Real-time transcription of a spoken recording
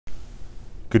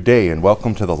Good day and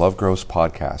welcome to the Love Grows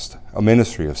podcast, a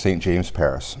ministry of St. James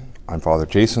Paris. I'm Father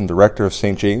Jason, the rector of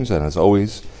St. James, and as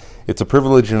always, it's a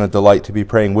privilege and a delight to be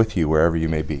praying with you wherever you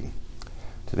may be.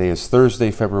 Today is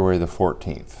Thursday, February the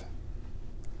 14th.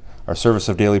 Our service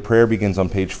of daily prayer begins on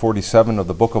page 47 of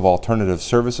the Book of Alternative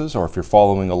Services, or if you're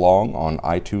following along on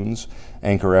iTunes,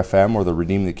 Anchor FM, or the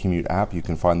Redeem the Commute app, you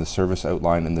can find the service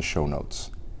outline in the show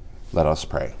notes. Let us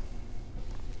pray.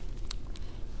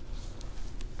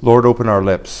 Lord, open our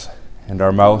lips, and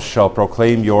our mouths shall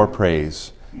proclaim your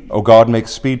praise. O God, make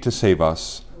speed to save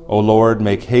us. O Lord,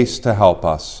 make haste to help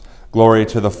us. Glory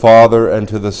to the Father, and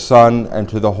to the Son, and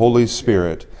to the Holy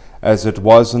Spirit, as it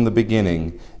was in the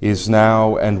beginning, is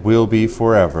now, and will be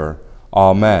forever.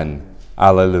 Amen.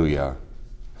 Alleluia.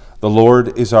 The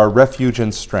Lord is our refuge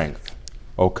and strength.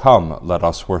 O come, let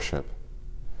us worship.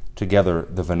 Together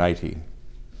the Venite.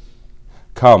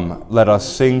 Come, let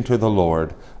us sing to the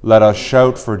Lord. Let us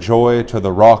shout for joy to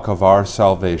the rock of our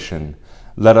salvation.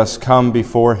 Let us come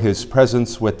before his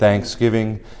presence with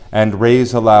thanksgiving, and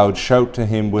raise a loud shout to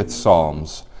him with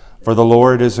psalms. For the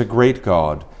Lord is a great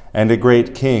God, and a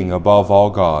great King above all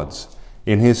gods.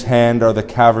 In his hand are the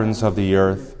caverns of the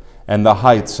earth, and the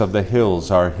heights of the hills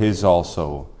are his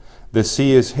also. The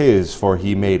sea is his, for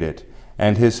he made it,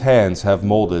 and his hands have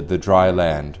molded the dry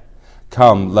land.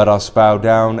 Come, let us bow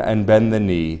down and bend the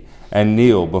knee, and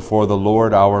kneel before the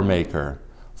Lord our Maker.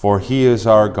 For he is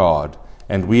our God,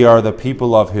 and we are the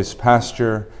people of his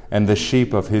pasture, and the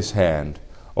sheep of his hand.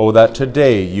 O that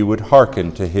today you would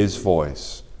hearken to his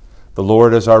voice. The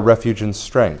Lord is our refuge and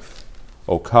strength.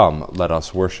 O come, let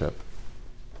us worship.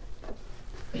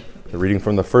 The reading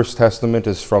from the First Testament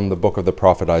is from the book of the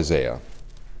prophet Isaiah.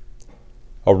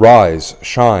 Arise,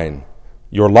 shine,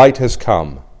 your light has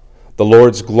come. The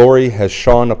Lord's glory has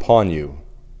shone upon you.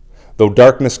 Though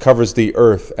darkness covers the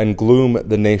earth and gloom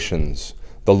the nations,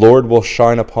 the Lord will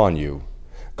shine upon you.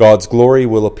 God's glory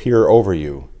will appear over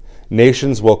you.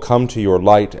 Nations will come to your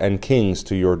light, and kings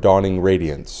to your dawning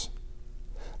radiance.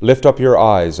 Lift up your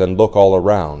eyes and look all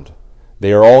around.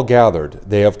 They are all gathered,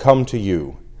 they have come to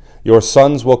you. Your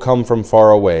sons will come from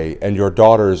far away, and your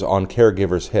daughters on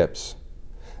caregivers' hips.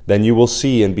 Then you will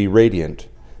see and be radiant.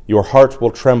 Your heart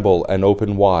will tremble and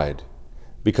open wide,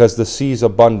 because the sea's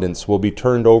abundance will be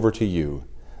turned over to you.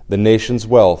 The nation's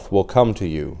wealth will come to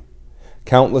you.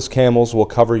 Countless camels will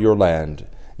cover your land,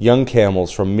 young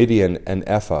camels from Midian and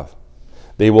Ephah.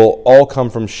 They will all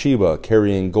come from Sheba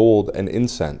carrying gold and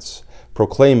incense,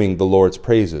 proclaiming the Lord's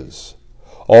praises.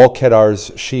 All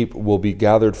Kedar's sheep will be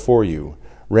gathered for you.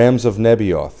 Rams of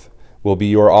Nebaioth will be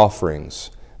your offerings.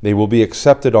 They will be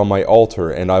accepted on my altar,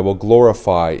 and I will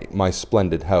glorify my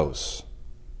splendid house.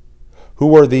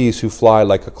 Who are these who fly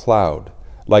like a cloud,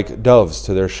 like doves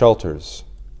to their shelters?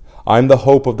 I am the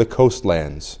hope of the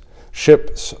coastlands.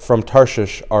 Ships from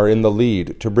Tarshish are in the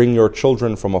lead to bring your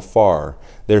children from afar,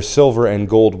 their silver and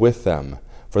gold with them,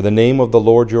 for the name of the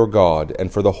Lord your God,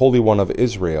 and for the Holy One of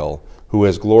Israel, who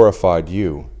has glorified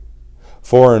you.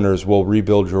 Foreigners will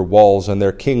rebuild your walls, and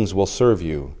their kings will serve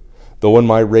you. Though in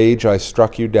my rage I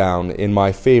struck you down, in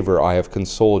my favor I have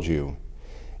consoled you.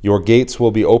 Your gates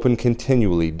will be open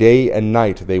continually, day and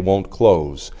night they won't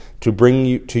close, to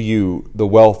bring to you the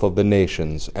wealth of the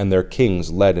nations, and their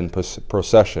kings led in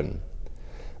procession.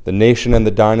 The nation and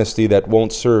the dynasty that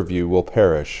won't serve you will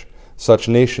perish. Such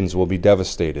nations will be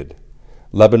devastated.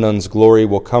 Lebanon's glory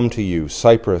will come to you,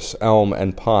 cypress, elm,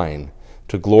 and pine,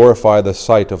 to glorify the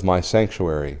sight of my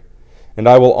sanctuary. And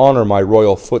I will honor my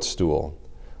royal footstool.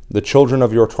 The children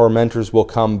of your tormentors will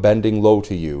come bending low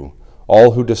to you.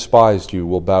 All who despised you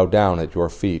will bow down at your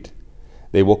feet.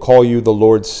 They will call you the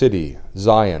Lord's city,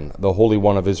 Zion, the Holy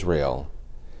One of Israel.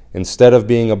 Instead of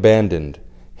being abandoned,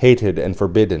 hated, and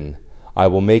forbidden, I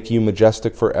will make you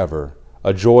majestic forever,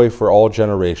 a joy for all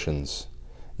generations.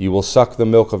 You will suck the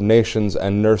milk of nations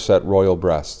and nurse at royal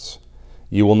breasts.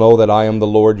 You will know that I am the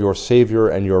Lord your Savior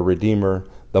and your Redeemer,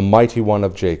 the Mighty One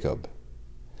of Jacob.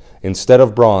 Instead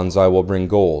of bronze I will bring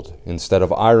gold, instead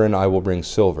of iron I will bring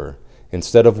silver,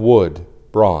 instead of wood,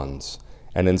 bronze,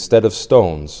 and instead of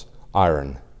stones,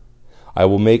 iron. I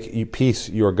will make you peace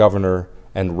your governor,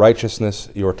 and righteousness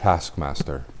your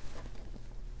taskmaster.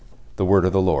 The word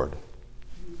of the Lord.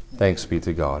 Thanks be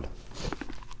to God.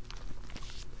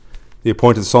 The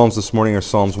appointed psalms this morning are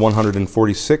Psalms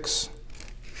 146,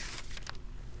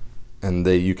 and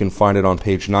you can find it on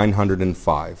page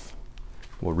 905.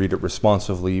 We'll read it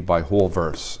responsively by whole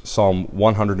verse. Psalm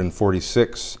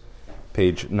 146,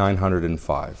 page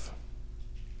 905.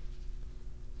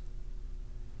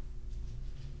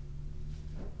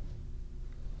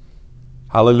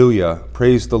 Hallelujah!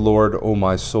 Praise the Lord, O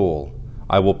my soul.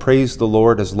 I will praise the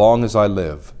Lord as long as I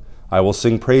live. I will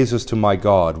sing praises to my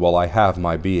God while I have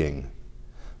my being.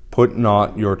 Put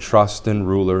not your trust in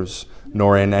rulers,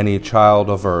 nor in any child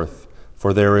of earth,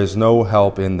 for there is no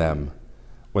help in them.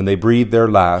 When they breathe their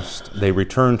last, they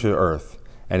return to earth,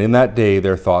 and in that day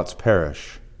their thoughts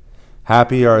perish.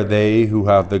 Happy are they who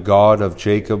have the God of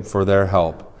Jacob for their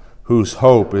help, whose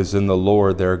hope is in the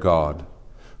Lord their God,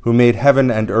 who made heaven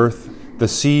and earth, the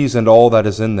seas and all that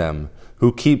is in them,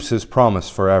 who keeps his promise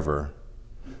forever,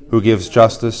 who gives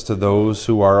justice to those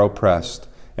who are oppressed,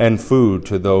 and food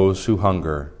to those who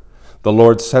hunger. The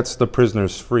Lord sets the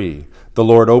prisoners free. The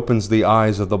Lord opens the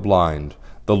eyes of the blind.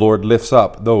 The Lord lifts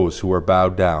up those who are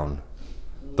bowed down.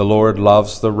 The Lord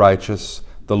loves the righteous.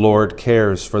 The Lord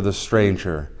cares for the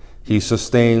stranger. He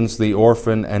sustains the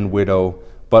orphan and widow,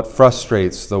 but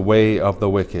frustrates the way of the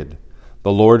wicked.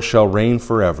 The Lord shall reign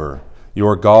forever.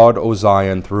 Your God, O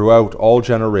Zion, throughout all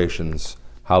generations.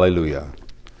 Hallelujah.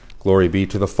 Glory be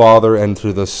to the Father, and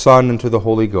to the Son, and to the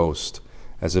Holy Ghost,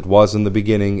 as it was in the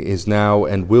beginning, is now,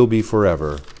 and will be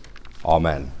forever.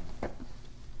 Amen.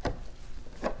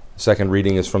 The second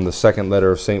reading is from the second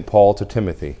letter of St. Paul to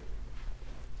Timothy.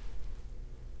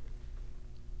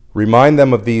 Remind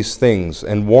them of these things,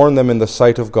 and warn them in the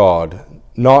sight of God,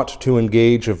 not to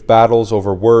engage of battles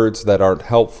over words that aren't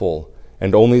helpful,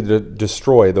 and only to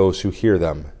destroy those who hear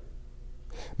them.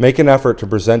 Make an effort to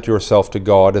present yourself to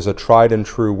God as a tried and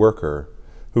true worker,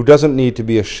 who doesn't need to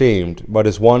be ashamed, but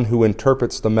is one who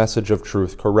interprets the message of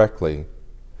truth correctly.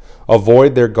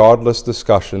 Avoid their godless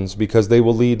discussions, because they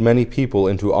will lead many people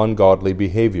into ungodly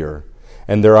behavior,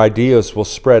 and their ideas will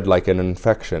spread like an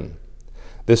infection.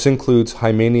 This includes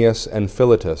Hymenaeus and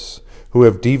Philetus, who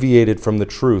have deviated from the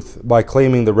truth by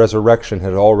claiming the resurrection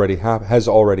has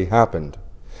already happened.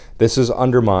 This has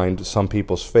undermined some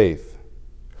people's faith.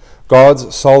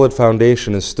 God's solid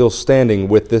foundation is still standing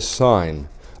with this sign: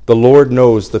 the Lord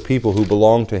knows the people who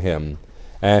belong to him,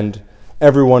 and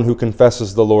everyone who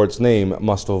confesses the Lord's name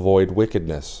must avoid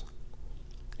wickedness.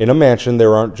 In a mansion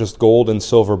there aren't just gold and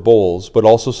silver bowls, but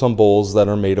also some bowls that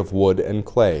are made of wood and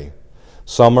clay.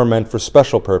 Some are meant for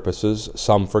special purposes,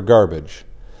 some for garbage.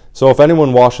 So if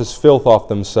anyone washes filth off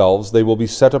themselves, they will be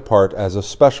set apart as a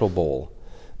special bowl.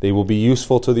 They will be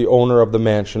useful to the owner of the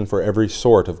mansion for every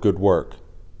sort of good work.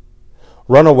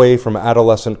 Run away from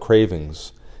adolescent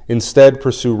cravings. Instead,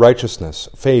 pursue righteousness,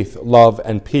 faith, love,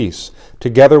 and peace,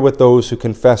 together with those who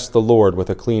confess the Lord with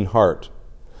a clean heart.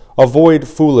 Avoid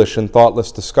foolish and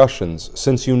thoughtless discussions,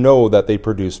 since you know that they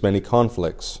produce many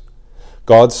conflicts.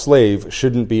 God's slave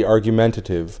shouldn't be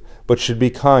argumentative, but should be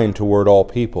kind toward all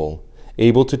people,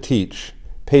 able to teach,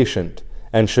 patient,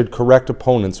 and should correct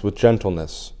opponents with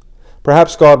gentleness.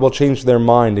 Perhaps God will change their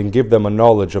mind and give them a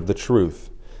knowledge of the truth.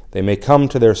 They may come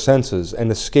to their senses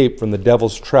and escape from the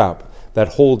devil's trap that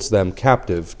holds them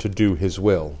captive to do his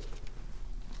will.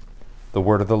 The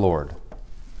word of the Lord.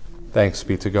 Thanks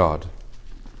be to God.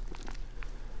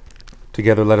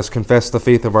 Together let us confess the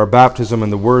faith of our baptism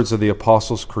and the words of the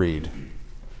Apostles' Creed.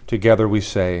 Together we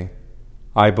say,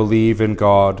 I believe in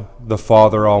God, the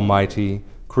Father Almighty,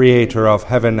 creator of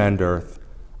heaven and earth.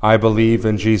 I believe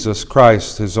in Jesus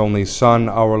Christ, his only Son,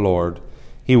 our Lord.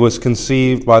 He was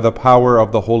conceived by the power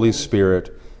of the Holy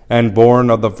Spirit and born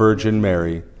of the Virgin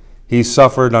Mary. He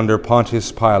suffered under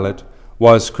Pontius Pilate,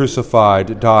 was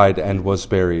crucified, died, and was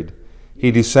buried.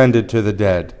 He descended to the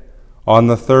dead. On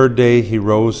the third day he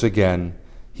rose again.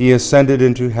 He ascended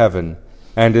into heaven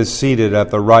and is seated at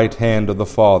the right hand of the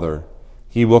Father.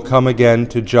 He will come again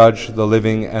to judge the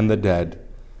living and the dead.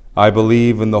 I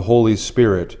believe in the Holy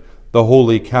Spirit, the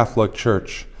Holy Catholic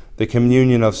Church, the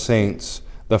communion of saints,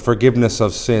 the forgiveness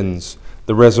of sins,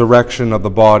 the resurrection of the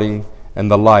body, and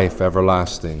the life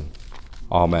everlasting.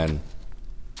 Amen.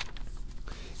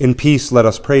 In peace let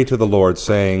us pray to the Lord,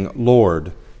 saying,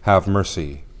 Lord, have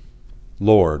mercy.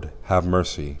 Lord, have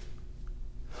mercy.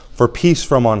 For peace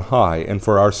from on high and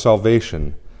for our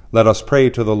salvation, let us pray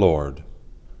to the Lord.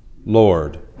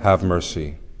 Lord, have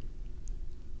mercy.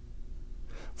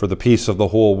 For the peace of the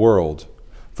whole world,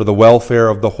 for the welfare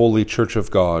of the Holy Church of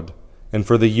God, and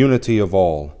for the unity of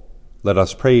all, let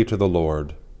us pray to the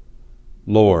Lord.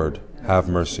 Lord, have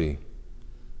mercy.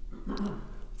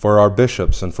 For our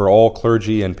bishops and for all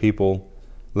clergy and people,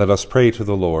 let us pray to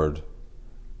the Lord.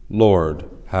 Lord,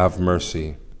 have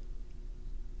mercy.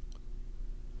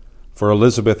 For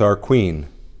Elizabeth, our Queen,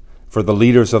 for the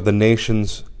leaders of the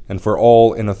nations, and for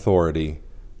all in authority,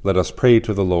 let us pray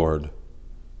to the Lord.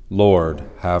 Lord,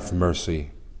 have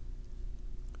mercy.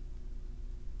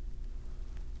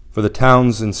 For the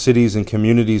towns and cities and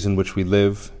communities in which we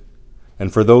live,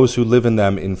 and for those who live in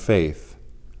them in faith,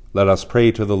 let us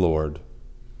pray to the Lord.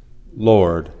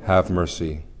 Lord, have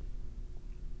mercy.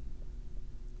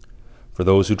 for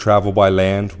those who travel by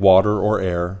land, water, or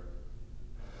air,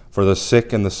 for the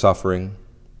sick and the suffering,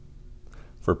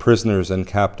 for prisoners and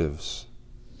captives.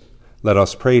 Let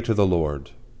us pray to the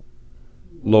Lord.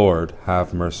 Lord,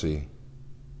 have mercy.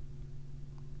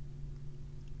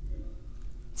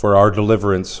 For our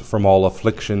deliverance from all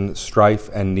affliction, strife,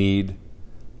 and need,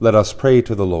 let us pray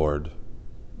to the Lord.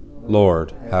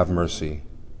 Lord, have mercy.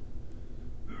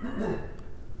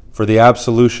 For the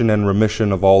absolution and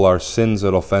remission of all our sins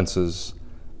and offenses,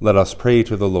 let us pray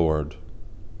to the Lord.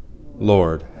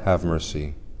 Lord, have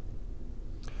mercy.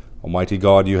 Almighty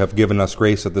God, you have given us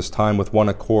grace at this time with one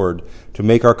accord to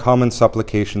make our common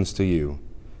supplications to you,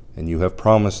 and you have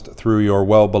promised through your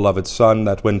well-beloved Son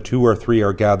that when 2 or 3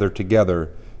 are gathered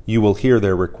together, you will hear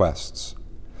their requests.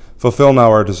 Fulfill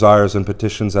now our desires and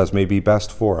petitions as may be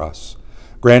best for us,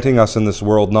 granting us in this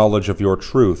world knowledge of your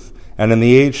truth, and in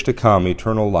the age to come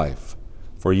eternal life.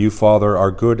 For you, Father, are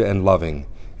good and loving,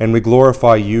 and we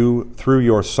glorify you through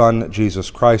your Son, Jesus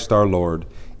Christ our Lord,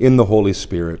 in the Holy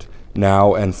Spirit,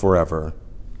 now and forever.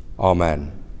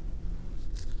 Amen.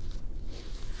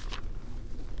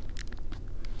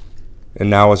 And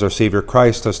now, as our Saviour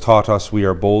Christ has taught us, we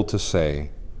are bold to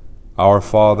say, Our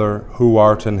Father, who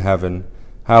art in heaven,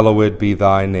 hallowed be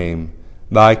thy name.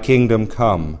 Thy kingdom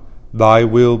come, thy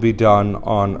will be done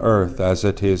on earth as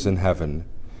it is in heaven.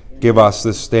 Give us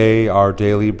this day our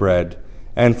daily bread,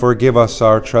 and forgive us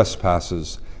our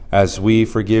trespasses, as we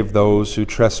forgive those who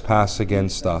trespass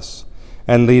against us.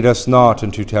 And lead us not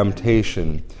into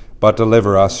temptation, but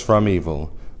deliver us from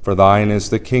evil. For thine is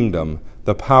the kingdom,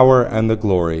 the power, and the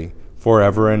glory,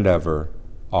 forever and ever.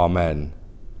 Amen.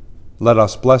 Let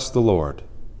us bless the Lord.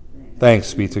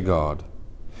 Thanks be to God.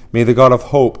 May the God of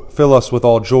hope fill us with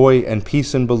all joy and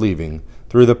peace in believing,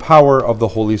 through the power of the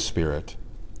Holy Spirit.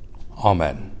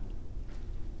 Amen.